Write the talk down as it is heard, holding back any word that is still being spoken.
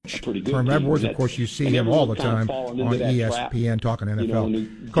coach, Herm Edwards. Of course, you see him all the time on ESPN talking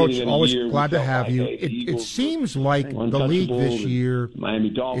NFL. Coach, always glad to have you. It seems like the league this year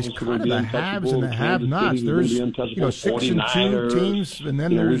is kind of the haves and the have-nots. There's 6-2 teams, and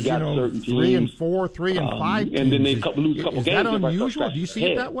then there's 3-4, 3-5 teams. And then they lose a couple is games. That unusual? Do you see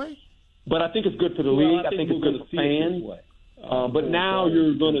it that way? But I think it's good for the league. I think it's good for fans. But now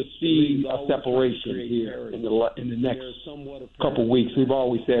you're going to see a separation here in the next couple weeks. We've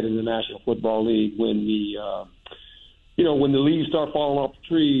always said in the National Football League, when the leaves start falling off the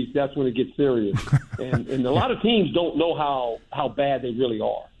trees, that's when it gets serious. and a lot of teams don't know how bad they really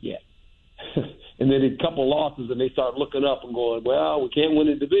are yet. And then a couple losses, and they start looking up and going, well, we can't win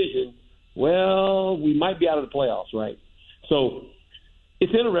the division. Well, we might be out of the playoffs, right? So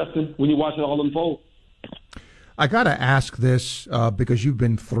it's interesting when you watch it all unfold. I got to ask this because you've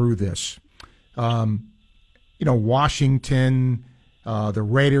been through this. Washington, the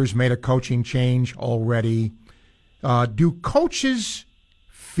Raiders made a coaching change already. Do coaches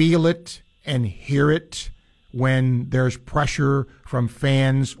feel it and hear it when there's pressure from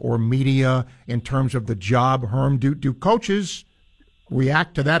fans or media in terms of the job, Herm? Do coaches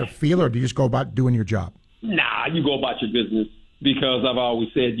react to that or feel it, or do you just go about doing your job? Nah, you go about your business, because I've always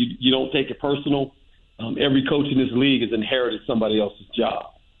said you don't take it personal. Every coach in this league has inherited somebody else's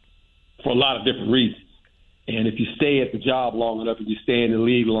job for a lot of different reasons. And if you stay at the job long enough and you stay in the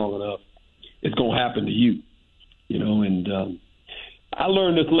league long enough, it's going to happen to you. And I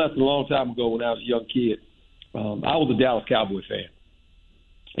learned this lesson a long time ago when I was a young kid. I was a Dallas Cowboy fan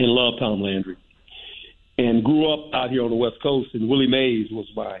and loved Tom Landry, and grew up out here on the West Coast. And Willie Mays was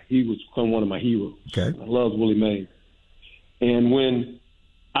one of my heroes. Okay. I loved Willie Mays. And when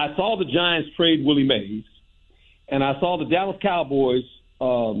I saw the Giants trade Willie Mays, and I saw the Dallas Cowboys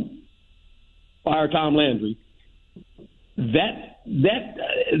fire Tom Landry, that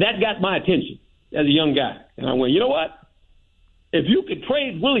got my attention as a young guy. And I went, you know what? If you could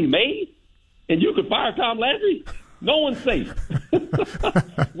trade Willie Mays and you could fire Tom Landry, no one's safe,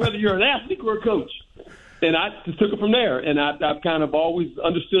 whether you're an athlete or a coach. And I just took it from there. And I've kind of always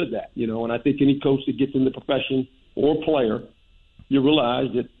understood that, and I think any coach that gets in the profession or player, you realize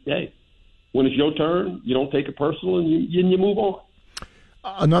that, hey, when it's your turn, you don't take it personal and you move on.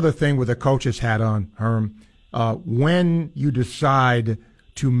 Another thing with a coach's hat on, Herm, when you decide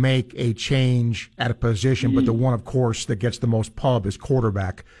to make a change at a position, but the one, of course, that gets the most pub is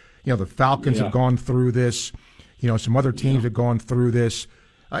quarterback. The Falcons have gone through this. Some other teams have gone through this.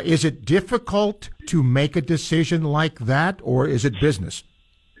 Is it difficult to make a decision like that, or is it business?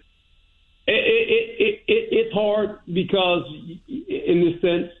 It's hard because, in this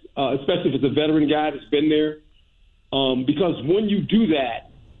sense, especially if it's a veteran guy that's been there, because when you do that,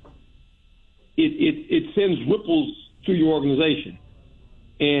 it sends ripples through your organization.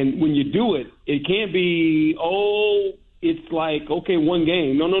 And when you do it, it can't be, it's like, okay, one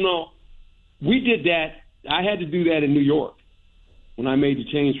game. No. We did that. I had to do that in New York when I made the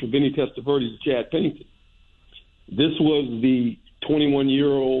change from Vinny Testaverde to Chad Pennington. This was the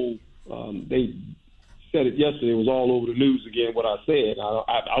 21-year-old. They said it yesterday. It was all over the news again, what I said.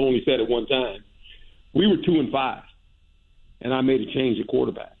 I only said it one time. We were 2-5, and I made a change at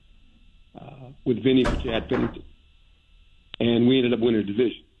quarterback with Vinny for Chad Pennington. And we ended up winning the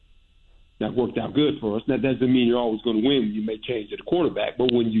division. That worked out good for us. That doesn't mean you're always going to win when you make change at the quarterback.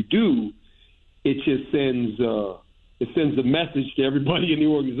 But when you do, it just sends a message to everybody in the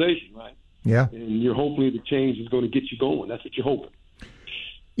organization, right? Yeah. And you're hopefully the change is going to get you going. That's what you're hoping.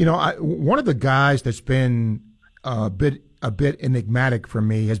 One of the guys that's been a bit enigmatic for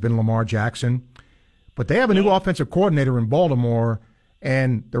me has been Lamar Jackson. But they have a new offensive coordinator in Baltimore,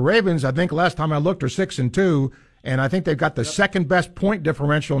 and the Ravens, I think last time I looked, are 6-2. And I think they've got the second best point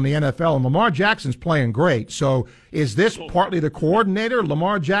differential in the NFL, and Lamar Jackson's playing great. So is this partly the coordinator,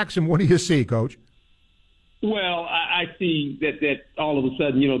 Lamar Jackson? What do you see, Coach? Well, I see that all of a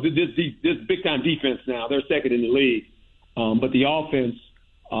sudden, this big-time defense now, they're second in the league. But the offense,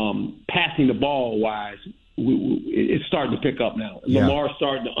 passing the ball-wise, it's starting to pick up now. Yeah. Lamar's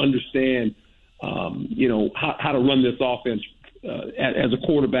starting to understand, how to run this offense as a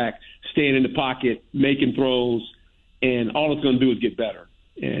quarterback, staying in the pocket, making throws, and all it's going to do is get better.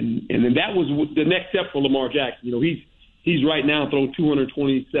 And then that was the next step for Lamar Jackson. He's right now thrown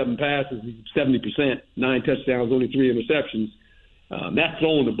 227 passes, 70%, 9 touchdowns, only 3 interceptions. That's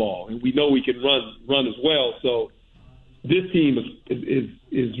throwing the ball, and we know he can run as well. So this team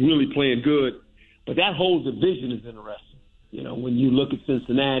is really playing good. But that whole division is interesting. When you look at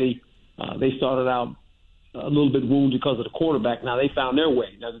Cincinnati, they started out a little bit wounded because of the quarterback. Now they found their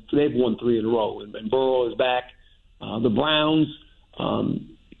way. Now they've won 3 in a row, and Burrow is back. The Browns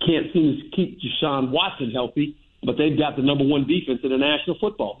can't seem to keep Deshaun Watson healthy, but they've got the number one defense in the National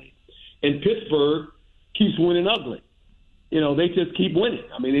Football League. And Pittsburgh keeps winning ugly. They just keep winning.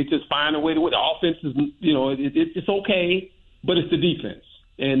 I mean, they just find a way to win. The offense is, it's okay, but it's the defense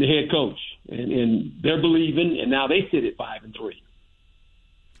and the head coach. And they're believing, and now they sit at 5-3.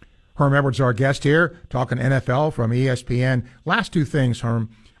 Herm Edwards, our guest here, talking NFL from ESPN. Last two things, Herm.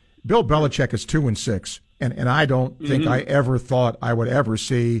 Bill Belichick is 2-6, and I don't think I ever thought I would ever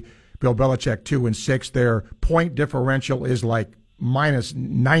see Bill Belichick 2-6. Their point differential is like minus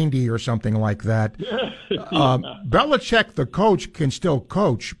 90 or something like that. Belichick, the coach, can still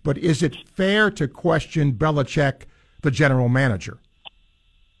coach, but is it fair to question Belichick, the general manager?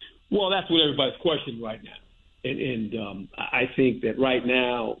 Well, that's what everybody's questioning right now. And I think that right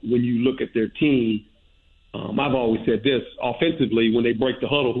now, when you look at their team, I've always said this, offensively, when they break the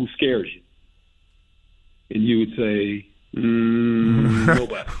huddle, who scares you? And you would say,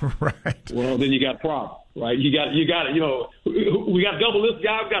 nobody. Right. Well, then you got a problem, right? You got we got to double this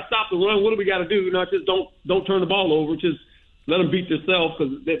guy. We got to stop the run. What do we got to do? Just don't turn the ball over. Just let them beat themselves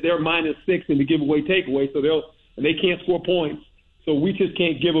because they're -6 in the giveaway takeaway, so they can't score points. So we just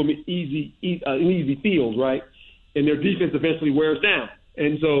can't give them an easy field, right? And their defense eventually wears down.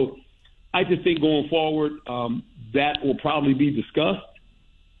 And so I just think going forward, that will probably be discussed.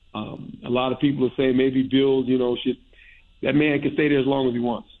 A lot of people are saying maybe Bill, that man can stay there as long as he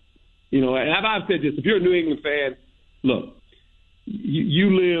wants. And I've said this, if you're a New England fan, look,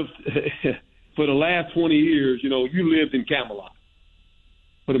 you lived for the last 20 years, you lived in Camelot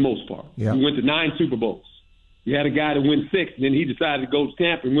for the most part. Yeah. You went to 9 Super Bowls. You had a guy that win 6, and then he decided to go to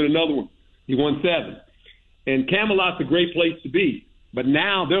Tampa and win another one. He won 7. And Camelot's a great place to be. But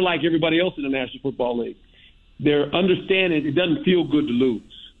now they're like everybody else in the National Football League. They're understanding it doesn't feel good to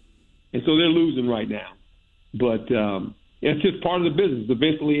lose. And so they're losing right now. But it's just part of the business.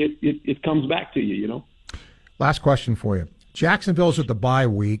 Eventually it comes back to you, Last question for you. Jacksonville's at the bye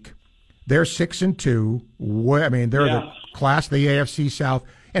week. They're 6-2. They're the class of the AFC South.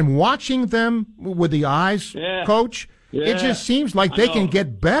 And watching them with the eyes, Coach, it just seems like they can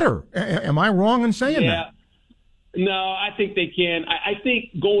get better. Am I wrong in saying that? No, I think they can. I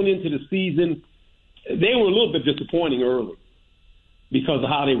think going into the season, they were a little bit disappointing early because of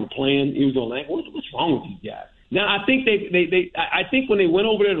how they were playing. It was like, what's wrong with these guys? Now, I think I think when they went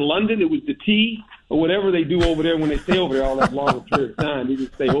over there to London, it was the tea or whatever they do over there when they stay over there all that long period of time. They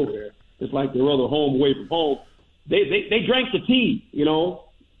just stay over there. It's like their other home away from home. They drank the tea,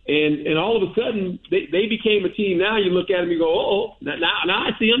 And all of a sudden, they became a team. Now you look at them and you go, now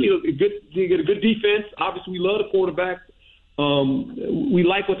I see them. You get a good defense. Obviously, we love the quarterback. We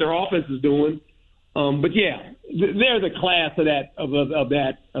like what their offense is doing. But yeah, they're the class of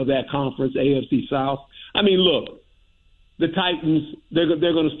that conference, AFC South. I mean, look, the Titans, they're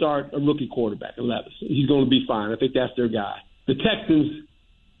going to start a rookie quarterback in Levis. He's going to be fine. I think that's their guy. The Texans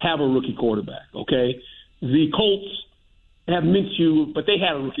have a rookie quarterback. Okay, the Colts have Minshew, but they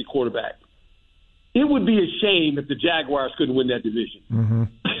had a rookie quarterback. It would be a shame if the Jaguars couldn't win that division. Mm-hmm.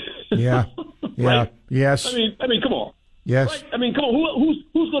 Yeah. Right? Yes. I mean, come on. Yes. Right? I mean, come on.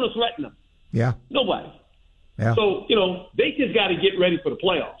 Who's going to threaten them? Yeah. Nobody. Yeah. So they just got to get ready for the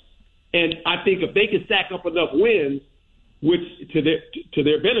playoffs. And I think if they can stack up enough wins, which to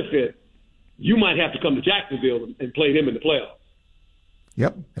their benefit, you might have to come to Jacksonville and play them in the playoffs.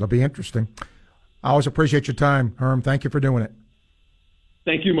 Yep, it'll be interesting. I always appreciate your time, Herm. Thank you for doing it.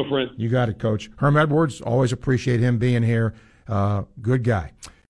 Thank you, my friend. You got it, Coach. Herm Edwards, always appreciate him being here. Good guy.